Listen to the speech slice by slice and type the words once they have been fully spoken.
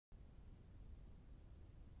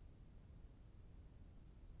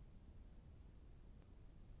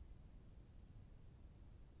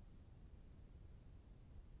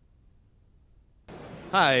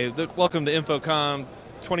Hi, welcome to InfoComm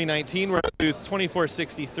 2019. We're at booth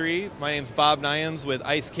 2463. My name's Bob Nyans with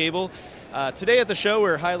ICE Cable. Today at the show,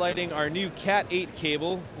 we're highlighting our new Cat8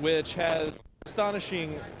 cable, which has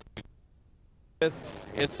astonishing.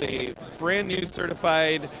 It's a brand new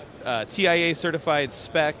certified, TIA certified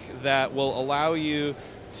spec that will allow you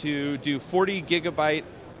to do 40 gigabit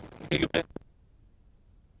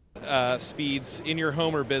speeds in your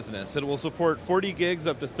home or business. It will support 40 gigs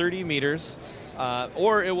up to 30 meters,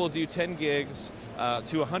 or it will do 10 gigs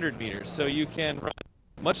to 100 meters. So you can run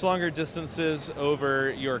much longer distances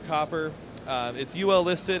over your copper. It's UL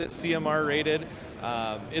listed, it's CMR rated.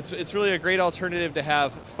 It's really a great alternative to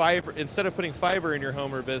have fiber. Instead of putting fiber in your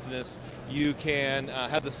home or business, you can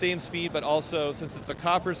have the same speed, but also, since it's a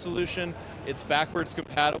copper solution, it's backwards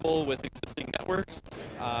compatible with existing networks.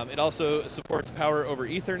 It also supports power over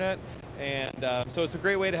Ethernet, and so it's a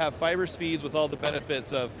great way to have fiber speeds with all the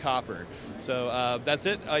benefits of copper. So that's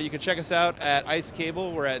it. You can check us out at ICE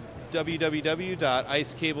Cable. We're at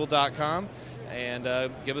www.icecable.com,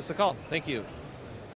 and give us a call. Thank you.